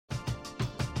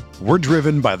We're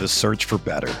driven by the search for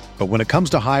better. But when it comes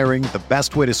to hiring, the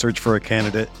best way to search for a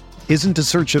candidate isn't to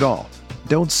search at all.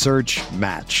 Don't search,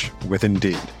 match with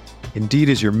Indeed. Indeed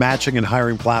is your matching and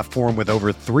hiring platform with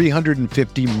over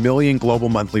 350 million global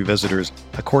monthly visitors,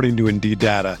 according to Indeed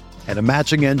data, and a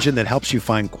matching engine that helps you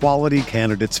find quality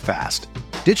candidates fast.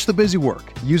 Ditch the busy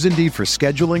work. Use Indeed for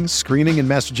scheduling, screening, and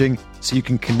messaging so you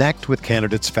can connect with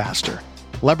candidates faster.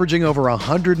 Leveraging over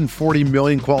 140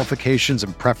 million qualifications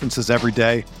and preferences every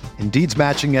day, Indeed's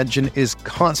matching engine is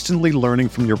constantly learning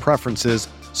from your preferences,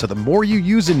 so the more you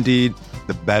use Indeed,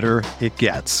 the better it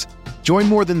gets. Join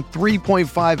more than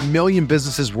 3.5 million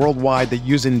businesses worldwide that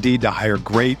use Indeed to hire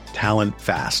great talent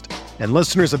fast. And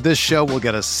listeners of this show will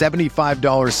get a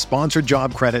 $75 sponsored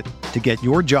job credit to get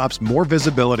your jobs more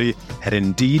visibility at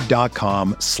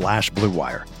Indeed.com/Blue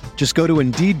Wire. Just go to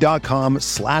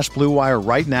Indeed.com/Blue Wire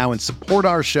right now and support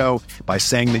our show by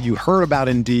saying that you heard about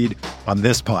Indeed on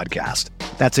this podcast.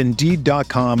 That's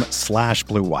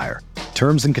Indeed.com/Blue Wire.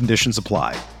 Terms and conditions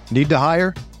apply. Need to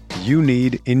hire? You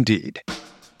need Indeed.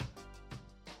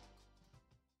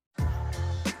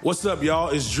 What's up, y'all?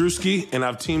 It's Drewski, and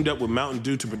I've teamed up with Mountain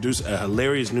Dew to produce a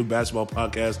hilarious new basketball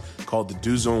podcast called The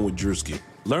Dew Zone with Drewski.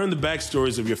 Learn the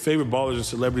backstories of your favorite ballers and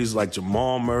celebrities like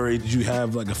Jamal Murray. Did you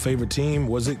have like a favorite team?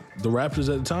 Was it the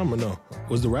Raptors at the time or no?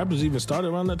 Was the Raptors even started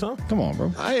around that time? Come on,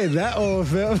 bro. I ain't that old,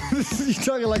 fam. You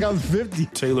talking like I'm 50.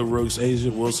 Taylor Rooks, Asia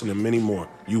Wilson, and many more.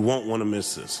 You won't want to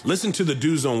miss this. Listen to The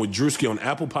Dew Zone with Drewski on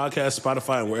Apple Podcasts,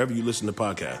 Spotify, and wherever you listen to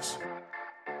podcasts.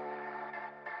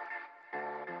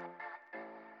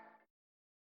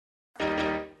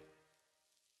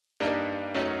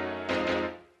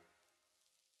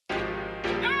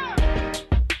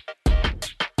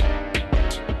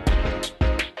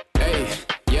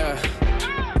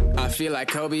 Like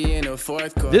Kobe in the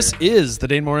fourth quarter. This is the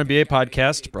Dane Moore NBA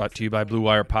podcast, brought to you by Blue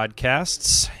Wire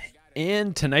Podcasts.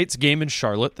 And tonight's game in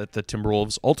Charlotte that the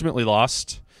Timberwolves ultimately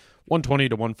lost,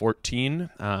 120-114.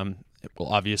 It will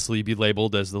obviously be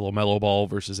labeled as the LaMelo Ball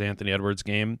versus Anthony Edwards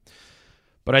game.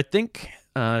 But I think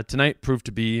tonight proved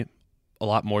to be a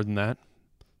lot more than that.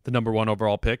 The number 1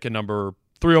 overall pick and number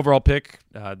 3 overall pick,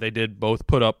 they did both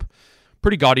put up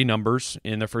pretty gaudy numbers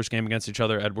in their first game against each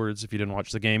other. Edwards, if you didn't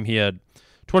watch the game, he had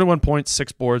 21 points,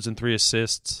 6 boards, and 3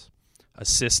 assists.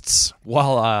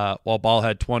 While Ball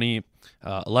had 20,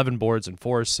 11 boards, and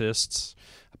 4 assists.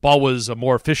 Ball was a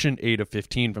more efficient 8 of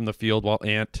 15 from the field, while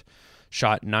Ant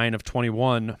shot 9 of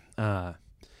 21. But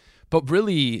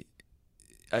really,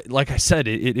 like I said,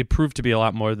 it proved to be a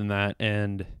lot more than that.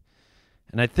 And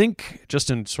I think just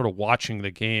in sort of watching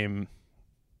the game,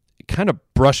 it kind of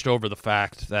brushed over the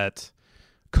fact that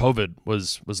COVID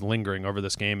was lingering over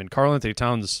this game. And Karl-Anthony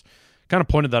Towns kind of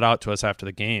pointed that out to us after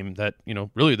the game, that, you know,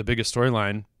 really the biggest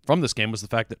storyline from this game was the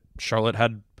fact that Charlotte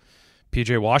had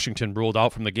PJ Washington ruled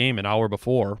out from the game an hour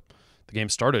before the game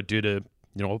started due to,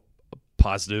 you know, a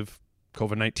positive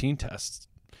COVID-19 tests.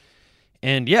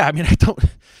 And yeah, I mean,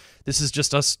 this is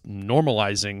just us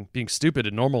being stupid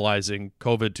and normalizing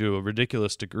COVID to a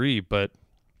ridiculous degree, but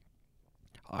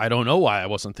I don't know why I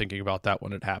wasn't thinking about that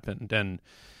when it happened. And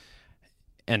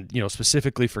you know,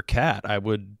 specifically for Cat, I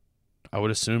would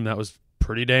assume that was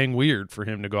pretty dang weird for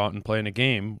him to go out and play in a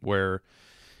game where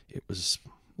it was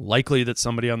likely that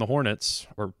somebody on the Hornets,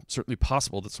 or certainly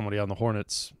possible that somebody on the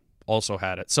Hornets, also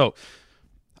had it. So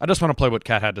I just want to play what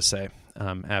Cat had to say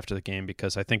after the game,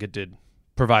 because I think it did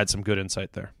provide some good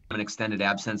insight there. An extended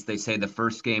absence, they say the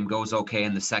first game goes okay,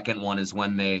 and the second one is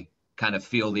when they kind of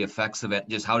feel the effects of it.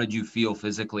 Just how did you feel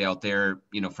physically out there,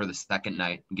 you know, for the second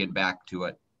night and get back to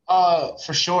it?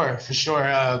 For sure.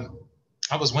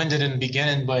 I was winded in the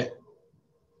beginning, but,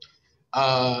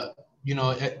 you know,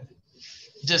 it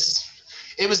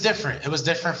was different. It was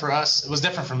different for us. It was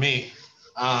different for me.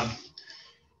 I'm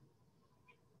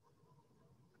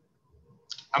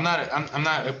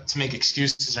not to make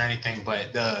excuses or anything,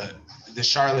 but the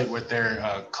Charlotte with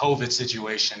their COVID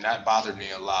situation, that bothered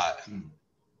me a lot.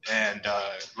 And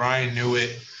Ryan knew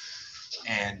it,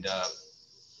 and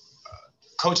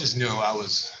coaches knew I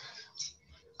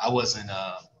wasn't,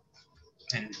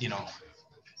 and, you know,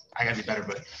 I got to be better,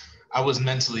 but I was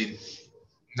mentally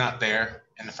not there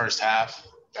in the first half.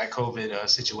 That COVID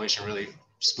situation really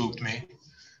spooked me.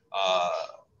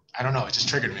 I don't know, it just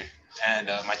triggered me. And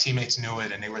my teammates knew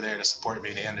it, and they were there to support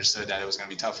me. They understood that it was going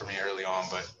to be tough for me early on,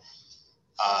 but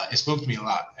it spooked me a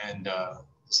lot. And to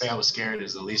say I was scared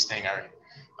is the least thing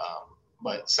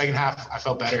but second half, I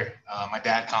felt better. My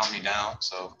dad calmed me down,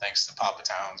 so thanks to Papa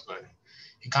Towns, but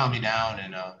he calmed me down.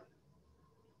 And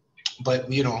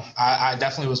but, you know, I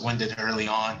definitely was winded early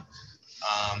on.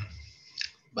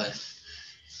 But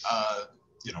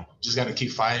just got to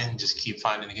keep fighting, just keep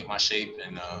fighting to get my shape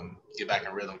and get back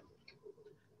in rhythm.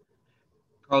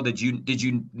 Carl, did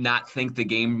you not think the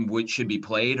game should be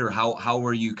played, or how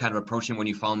were you kind of approaching when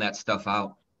you found that stuff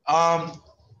out?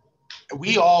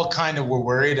 We all kind of were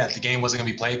worried that the game wasn't going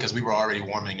to be played because we were already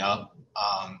warming up.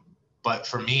 But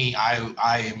for me,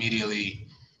 I immediately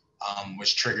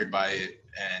was triggered by it,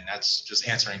 and that's just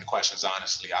answering the questions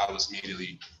honestly. I was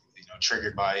immediately,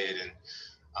 triggered by it, and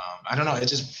I don't know. It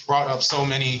just brought up so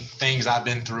many things I've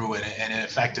been through, and it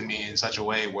affected me in such a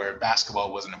way where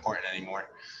basketball wasn't important anymore.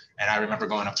 And I remember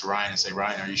going up to Ryan and say,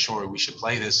 Ryan, are you sure we should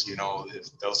play this?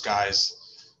 If those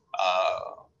guys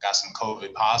got some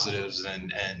COVID positives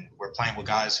and we're playing with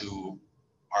guys who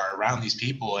are around these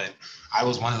people. And I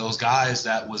was one of those guys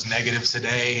that was negative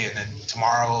today, and then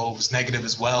tomorrow was negative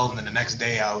as well. And then the next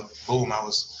day I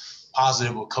was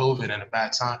positive with COVID and a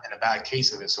bad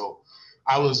case of it. So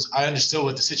I understood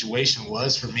what the situation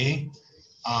was for me.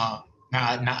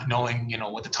 Not knowing,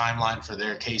 what the timeline for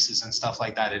their cases and stuff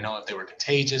like that. I didn't know if they were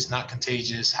contagious, not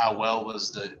contagious, how well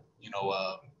was the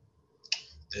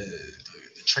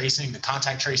tracing, the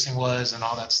contact tracing was, and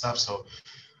all that stuff. So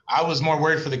I was more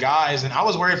worried for the guys, and I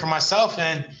was worried for myself.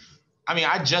 And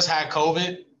I just had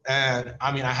COVID, and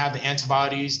I have the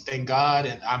antibodies, thank God,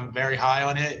 and I'm very high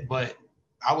on it, but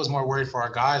I was more worried for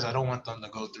our guys. I don't want them to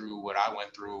go through what I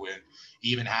went through and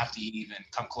even have to even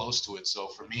come close to it. So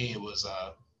for me, it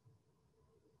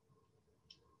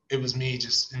was me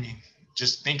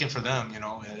just thinking for them,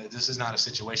 this is not a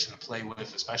situation to play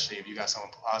with, especially if you got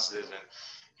someone positive. And,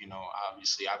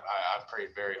 obviously I prayed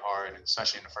very hard,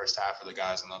 especially in the first half for the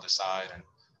guys on the other side, and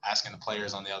asking the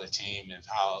players on the other team and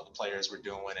how the players were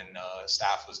doing and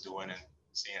staff was doing, and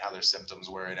seeing how their symptoms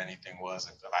were and anything was,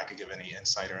 if I could give any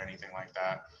insight or anything like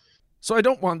that. So I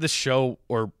don't want this show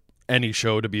or any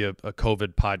show to be a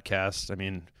COVID podcast.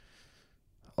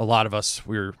 A lot of us,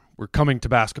 we're coming to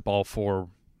basketball for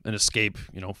an escape,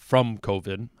 from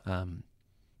COVID.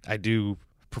 I do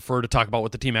prefer to talk about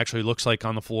what the team actually looks like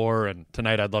on the floor, and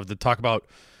tonight I'd love to talk about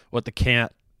what the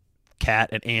Cat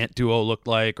and Ant duo looked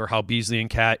like, or how Beasley and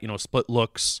Cat, split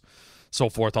looks, so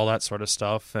forth, all that sort of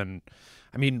stuff. And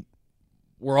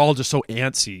we're all just so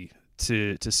antsy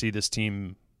to see this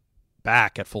team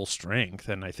back at full strength,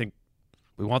 and I think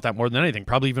we want that more than anything,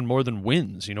 probably even more than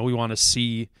wins. We want to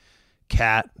see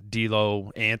Cat,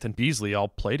 D'Lo, Ant, and Beasley all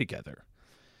play together.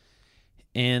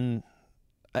 And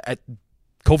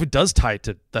COVID does tie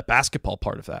to the basketball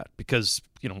part of that, because,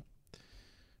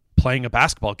 playing a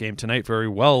basketball game tonight very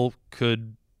well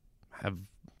could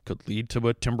lead to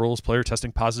a Timberwolves player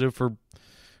testing positive for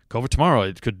COVID tomorrow.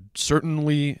 It could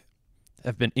certainly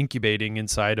have been incubating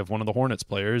inside of one of the Hornets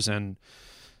players, and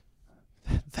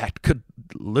that could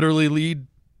literally lead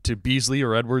to Beasley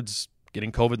or Edwards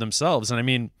getting COVID themselves.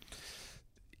 And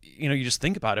you just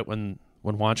think about it, when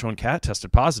Juancho and Cat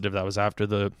tested positive, that was after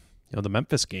the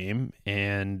Memphis game,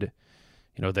 and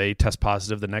they test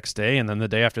positive the next day, and then the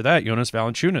day after that, Jonas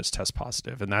Valanciunas tests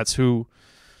positive, and that's who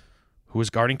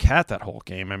was guarding Cat that whole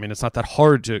game. It's not that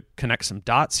hard to connect some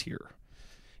dots here,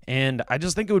 and I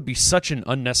just think it would be such an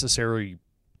unnecessary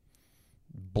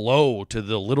blow to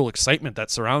the little excitement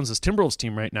that surrounds this Timberwolves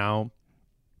team right now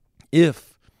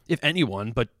if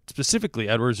anyone, but specifically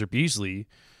Edwards or Beasley,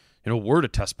 were to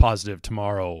test positive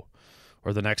tomorrow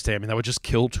or the next day. That would just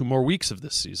kill 2 more weeks of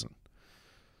this season.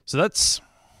 So that's,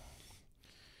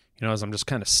 as I'm just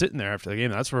kind of sitting there after the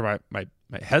game, that's where my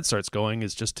head starts going,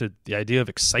 is just to the idea of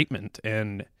excitement,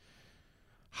 and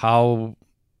how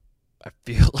I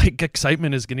feel like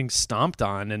excitement is getting stomped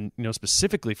on. And,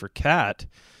 specifically for Cat,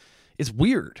 it's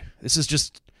weird. This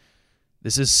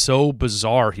is so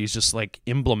bizarre. He's just like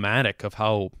emblematic of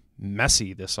how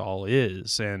messy this all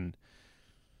is. And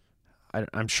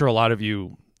I'm sure a lot of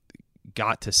you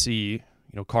got to see,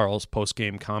 Carl's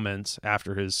post-game comments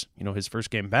after his first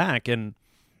game back, and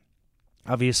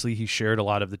obviously he shared a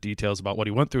lot of the details about what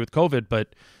he went through with COVID,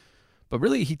 but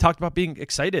really he talked about being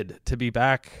excited to be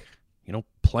back,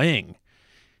 playing.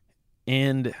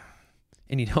 And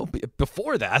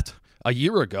before that, a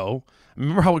year ago, I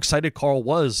remember how excited Carl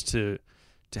was to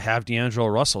have D'Angelo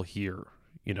Russell here,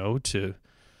 to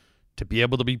be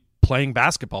able to be playing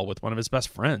basketball with one of his best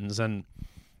friends. And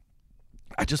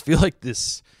I just feel like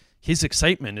his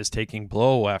excitement is taking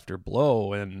blow after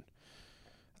blow. And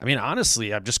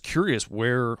honestly, I'm just curious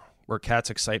where Cat's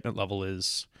excitement level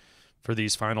is for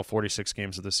these final 46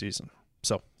 games of the season.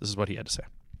 So this is what he had to say.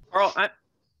 Carl,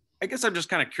 I guess I'm just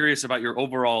kind of curious about your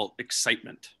overall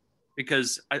excitement,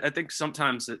 because I think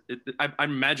sometimes I'm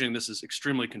imagining this is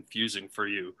extremely confusing for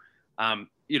you. After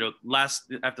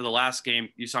the last game,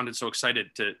 you sounded so excited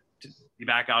to be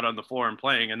back out on the floor and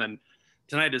playing, and then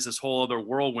tonight is this whole other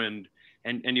whirlwind.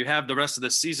 And you have the rest of the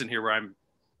season here where I'm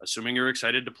assuming you're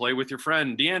excited to play with your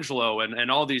friend D'Angelo and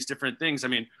all these different things. I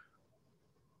mean,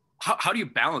 how do you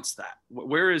balance that?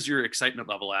 Where is your excitement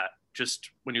level at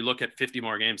just when you look at 50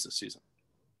 more games this season?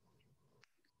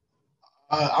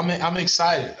 I'm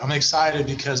excited. I'm excited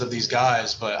because of these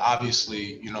guys, but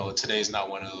obviously, today's not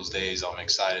one of those days. I'm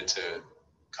excited to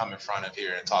come in front of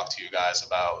here and talk to you guys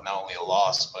about not only a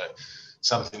loss, but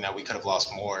something that we could have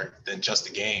lost more than just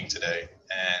a game today.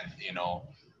 And,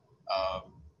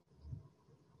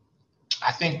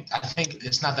 I think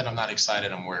it's not that I'm not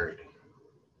excited. I'm worried.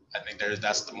 I think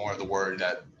that's the more of the word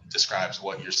that describes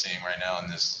what you're seeing right now in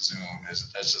this Zoom.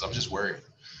 I'm just worried.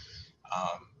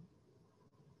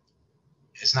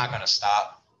 It's not going to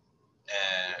stop,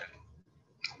 and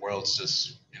the world's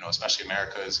just, especially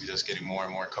America, is just getting more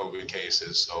and more COVID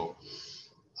cases. So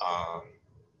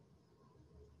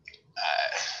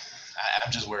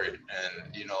I'm just worried,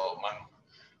 and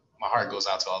my heart goes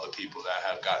out to all the people that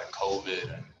have gotten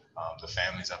COVID, and the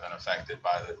families have been affected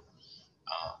by the.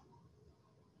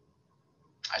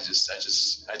 I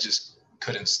just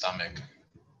couldn't stomach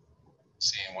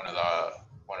seeing one of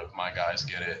my guys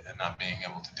get it and not being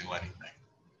able to do anything.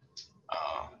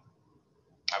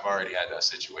 I've already had that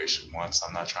situation once.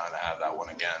 I'm not trying to have that one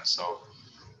again. So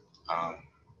I'm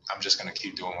just going to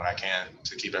keep doing what I can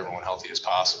to keep everyone healthy as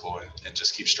possible, and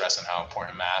just keep stressing how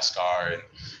important masks are and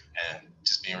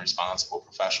just being responsible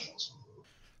professionals.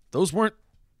 Those weren't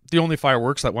the only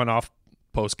fireworks that went off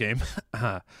post-game.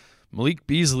 Malik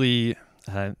Beasley,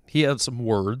 he had some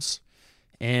words,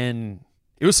 and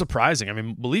it was surprising. I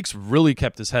mean, Malik's really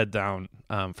kept his head down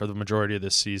for the majority of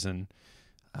this season.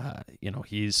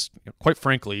 He's quite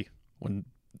frankly,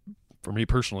 for me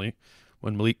personally,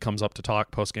 when Malik comes up to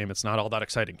talk post game, it's not all that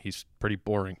exciting. He's pretty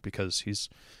boring because he's,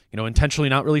 intentionally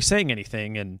not really saying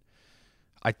anything. And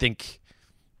I think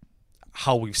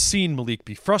how we've seen Malik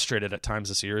be frustrated at times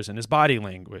this year is in his body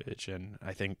language. And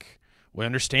I think we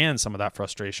understand some of that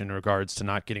frustration in regards to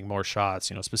not getting more shots,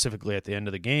 specifically at the end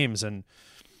of the games. And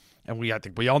I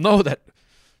think we all know that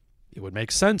it would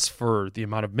make sense for the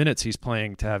amount of minutes he's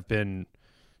playing to have been,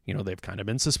 they've kind of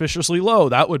been suspiciously low.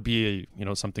 That would be,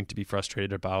 something to be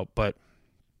frustrated about. But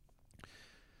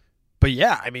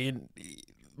yeah, I mean,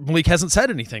 Malik hasn't said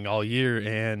anything all year,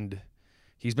 and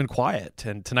he's been quiet.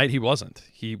 And tonight he wasn't.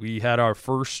 We had our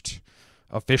first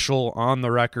official on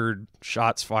the record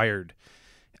shots fired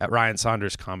at Ryan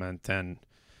Saunders' comment, and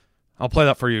I'll play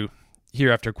that for you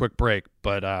here after a quick break.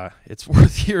 But it's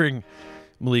worth hearing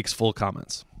Malik's full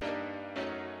comments.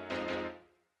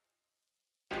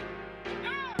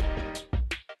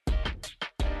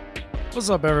 What's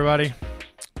up, everybody?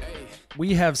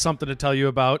 We have something to tell you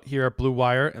about here at Blue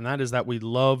Wire, and that is that we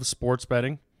love sports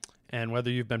betting. And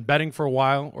whether you've been betting for a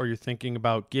while or you're thinking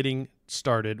about getting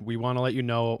started, we want to let you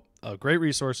know great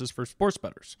resources for sports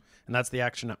bettors, and that's the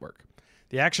Action Network.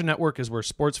 The Action Network is where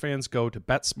sports fans go to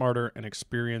bet smarter and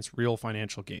experience real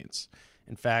financial gains.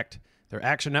 In fact, their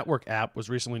Action Network app was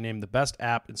recently named the best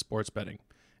app in sports betting.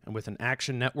 And with an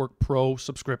Action Network Pro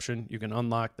subscription, you can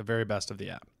unlock the very best of the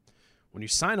app. When you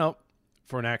sign up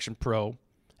for an Action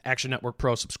Network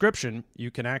Pro subscription,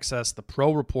 you can access the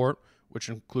Pro Report, which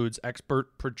includes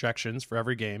expert projections for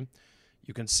every game.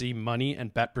 You can see money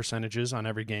and bet percentages on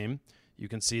every game. You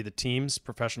can see the teams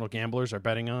professional gamblers are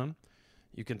betting on.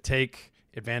 You can take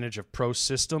advantage of pro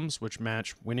systems, which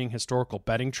match winning historical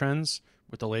betting trends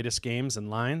with the latest games and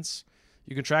lines.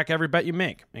 You can track every bet you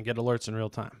make and get alerts in real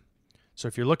time. So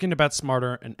if you're looking to bet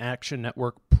smarter, an Action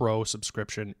Network Pro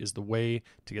subscription is the way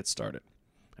to get started.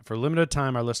 And for a limited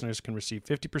time, our listeners can receive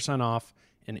 50% off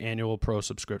an annual Pro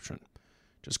subscription.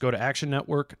 Just go to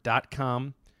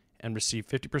actionnetwork.com and receive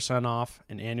 50% off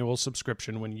an annual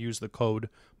subscription when you use the code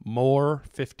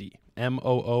MOORE50,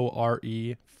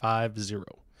 MOORE50.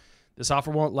 This offer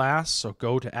won't last, so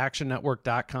go to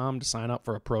actionnetwork.com to sign up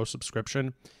for a Pro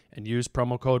subscription and use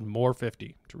promo code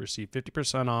MOORE50 to receive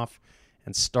 50% off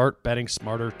and start betting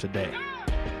smarter today.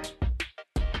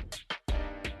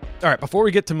 All right, before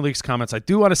we get to Malik's comments, I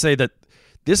do want to say that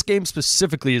this game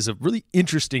specifically is a really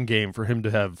interesting game for him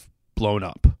to have blown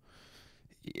up.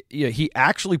 Yeah, he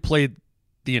actually played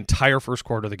the entire first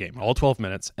quarter of the game, all 12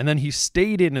 minutes, and then he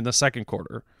stayed in the second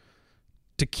quarter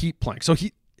to keep playing. So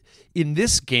in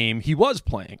this game, he was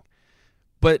playing,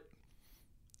 but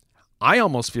I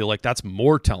almost feel like that's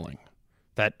more telling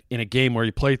that in a game where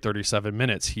he played 37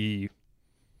 minutes, he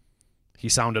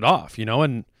sounded off,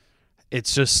 and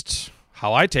it's just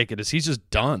how I take it is he's just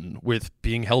done with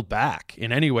being held back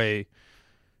in any way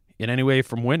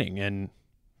from winning, and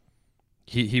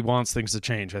he wants things to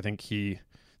change. I think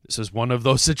this is one of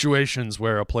those situations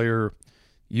where a player,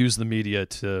 use the media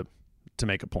to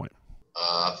make a point?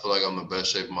 I feel like I'm in the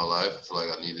best shape of my life. I feel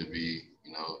like I need to be,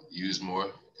 used more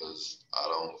because I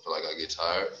don't feel like I get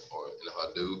tired. And if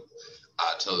I do,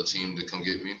 I tell the team to come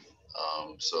get me.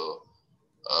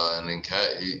 And then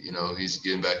Cat, he's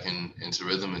getting back into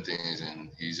rhythm and things, and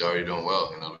he's already doing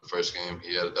well. The first game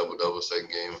he had a double-double. Second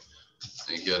game, I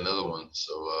think he had another one.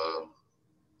 So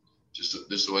just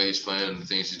the way he's playing and the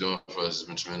things he's doing for us has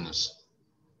been tremendous.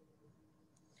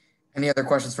 Any other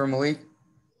questions for Malik?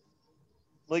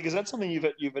 Malik, is that something you've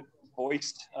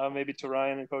voiced maybe to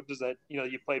Ryan and coaches that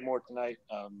you played more tonight?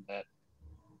 That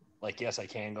yes, I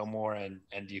can go more, and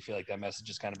do you feel like that message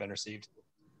has kind of been received?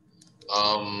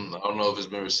 I don't know if it's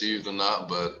been received or not,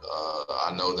 but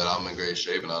I know that I'm in great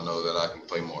shape and I know that I can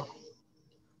play more.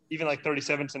 Even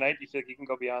 37 tonight, do you feel like you can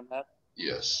go beyond that?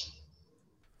 Yes.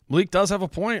 Malik does have a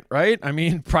point, right? I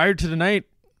mean, prior to tonight,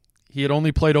 he had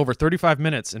only played over 35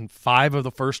 minutes in 5 of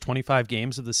the first 25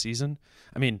 games of the season.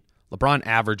 I mean, LeBron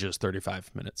averages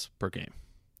 35 minutes per game.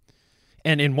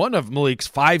 And in one of Malik's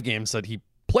 5 games that he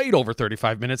played over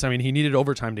 35 minutes, I mean, he needed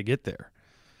overtime to get there.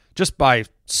 Just by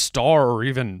star or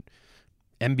even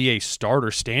NBA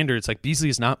starter standards, Beasley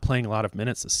is not playing a lot of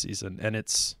minutes this season. And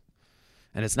it's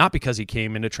not because he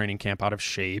came into training camp out of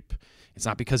shape. It's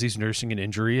not because he's nursing an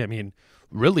injury. I mean,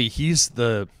 really, he's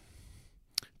the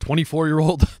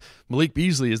 24-year-old Malik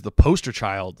Beasley is the poster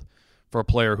child for a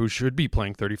player who should be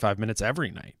playing 35 minutes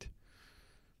every night.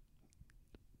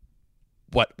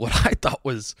 What I thought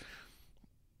was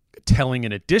telling,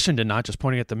 in addition to not just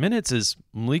pointing at the minutes, is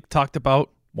Malik talked about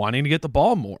wanting to get the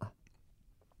ball more.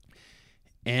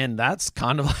 And that's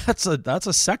that's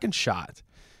a second shot.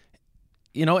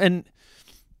 And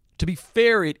to be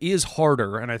fair, it is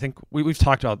harder, and I think we've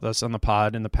talked about this on the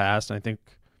pod in the past, and I think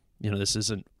this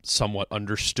isn't somewhat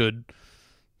understood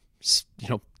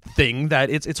thing that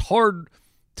it's hard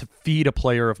to feed a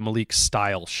player of Malik's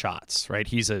style shots,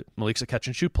 right? Malik's a catch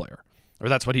and shoot player, or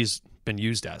that's what he's been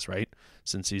used as, right?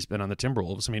 Since he's been on the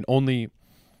Timberwolves. I mean, only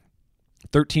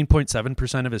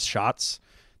 13.7% of his shots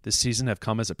this season have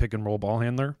come as a pick and roll ball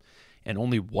handler, and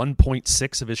only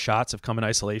 1.6 of his shots have come in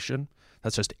isolation.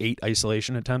 That's just 8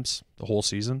 isolation attempts the whole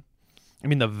season. I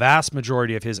mean, the vast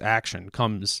majority of his action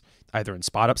comes either in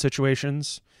spot-up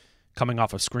situations, coming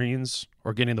off of screens,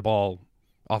 or getting the ball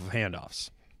off of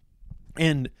handoffs.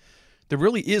 And there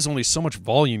really is only so much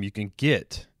volume you can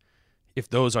get if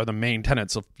those are the main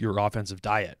tenets of your offensive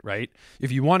diet, right?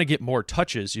 If you want to get more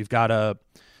touches, you got to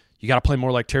play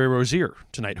more like Terry Rozier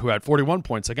tonight, who had 41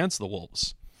 points against the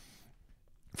Wolves.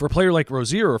 For a player like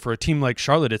Rozier or for a team like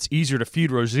Charlotte, it's easier to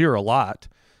feed Rozier a lot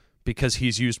because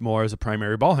he's used more as a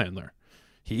primary ball handler.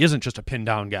 He isn't just a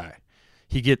pin-down guy.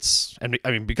 He gets, and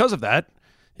I mean, because of that,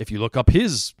 if you look up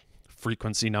his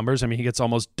frequency numbers, I mean, he gets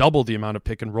almost double the amount of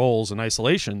pick and rolls and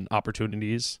isolation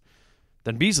opportunities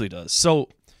than Beasley does. So,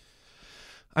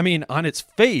 I mean, on its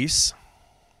face,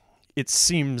 it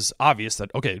seems obvious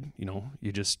that, okay,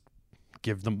 you just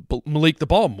give Malik the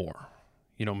ball more,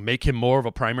 make him more of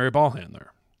a primary ball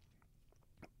handler.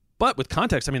 But with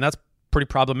context, I mean, that's pretty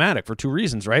problematic for 2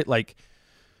 reasons, right? I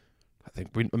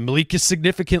think Malik is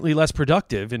significantly less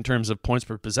productive in terms of points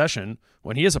per possession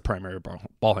when he is a primary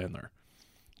ball handler.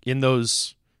 In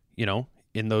those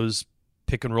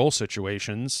pick and roll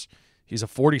situations, he's a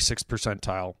 46th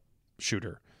percentile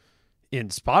shooter. In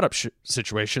spot-up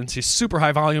situations, he's super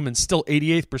high volume and still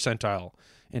 88th percentile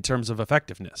in terms of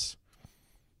effectiveness.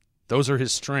 Those are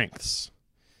his strengths.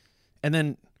 And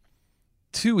then,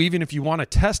 2, even if you want to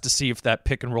test to see if that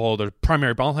pick and roll, the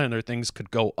primary ball handler things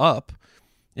could go up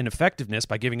in effectiveness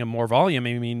by giving him more volume,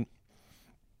 I mean,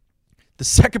 the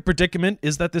second predicament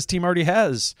is that this team already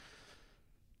has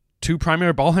 2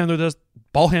 primary ball handlers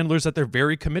that they're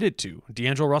very committed to,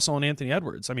 D'Angelo Russell and Anthony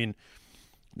Edwards. I mean,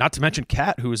 not to mention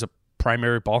Cat, who is a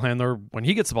primary ball handler when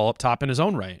he gets the ball up top in his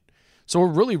own right. So we're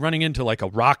really running into a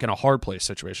rock and a hard place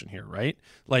situation here, right?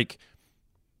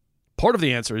 Part of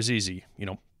the answer is easy,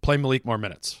 play Malik more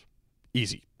minutes,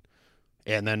 easy,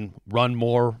 and then run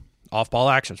more off-ball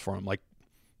actions for him.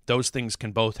 Those things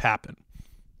can both happen.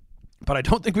 But I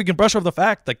don't think we can brush over the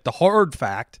fact, the hard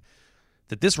fact,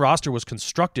 that this roster was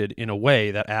constructed in a way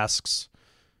that asks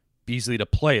Beasley to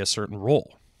play a certain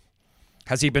role.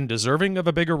 Has he been deserving of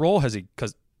a bigger role? Has he,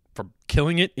 for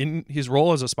killing it in his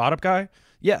role as a spot-up guy?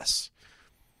 Yes.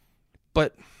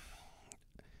 But,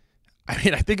 I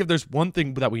mean, I think if there's one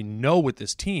thing that we know with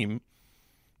this team,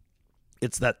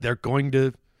 it's that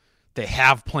they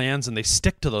have plans and they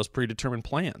stick to those predetermined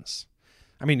plans.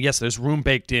 I mean, yes, there's room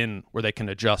baked in where they can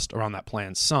adjust around that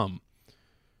plan some.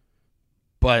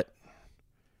 But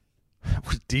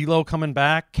with D'Lo coming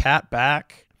back, Cat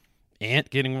back,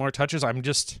 Ant getting more touches,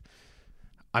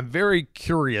 I'm very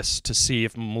curious to see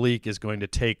if Malik is going to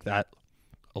take that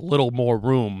a little more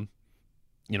room.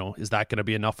 Is that going to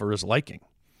be enough for his liking?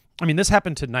 I mean, this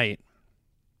happened tonight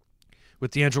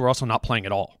with D'Angelo Russell not playing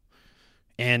at all.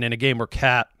 And in a game where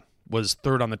Cat was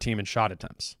third on the team in shot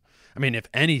attempts. I mean, if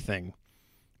anything,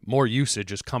 more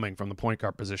usage is coming from the point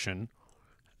guard position.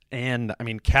 And, I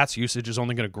mean, Cat's usage is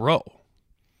only going to grow.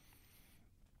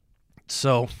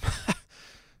 So,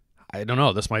 I don't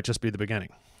know. This might just be the beginning.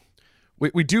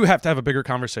 We do have to have a bigger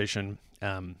conversation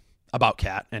about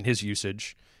Cat and his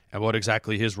usage and what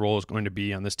exactly his role is going to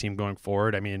be on this team going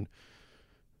forward. I mean,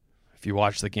 if you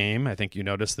watch the game, I think you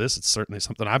noticed this. It's certainly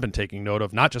something I've been taking note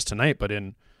of, not just tonight, but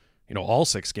in all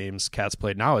 6 games Cat's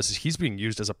played now. Is he's being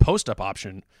used as a post-up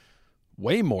option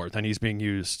way more than he's being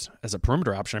used as a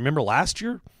perimeter option. I remember last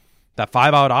year, that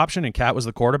 5-out option and Cat was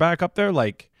the quarterback up there.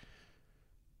 Like,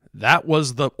 that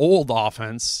was the old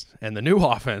offense, and the new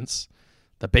offense,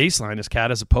 the baseline is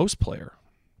Cat as a post player.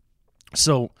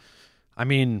 So, I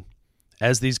mean,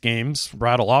 as these games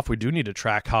rattle off, we do need to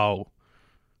track how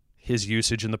his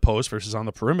usage in the post versus on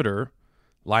the perimeter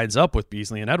lines up with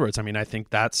Beasley and Edwards. I mean, I think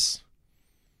that's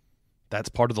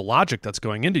part of the logic that's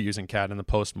going into using Cat in the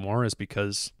post more, is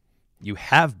because you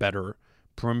have better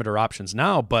perimeter options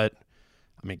now. But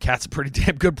I mean, Cat's a pretty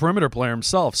damn good perimeter player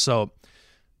himself. So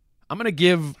I'm gonna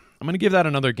give that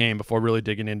another game before really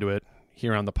digging into it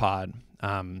here on the pod.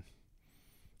 The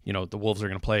Wolves are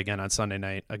gonna play again on Sunday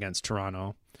night against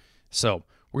Toronto. So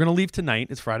we're going to leave tonight,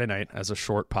 it's Friday night, as a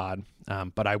short pod,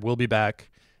 but I will be back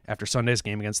after Sunday's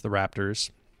game against the Raptors.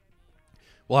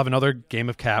 We'll have another game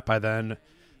of Cat by then,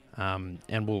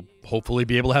 and we'll hopefully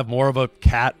be able to have more of a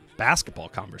Cat basketball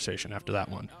conversation after that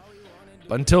one.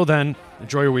 But until then,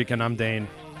 enjoy your weekend. I'm Dane.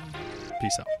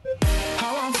 Peace out.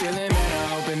 How I'm feeling, man, I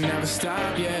hope it never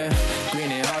stop, yeah.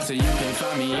 Green and hot so you can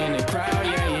find me in the crowd,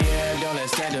 yeah.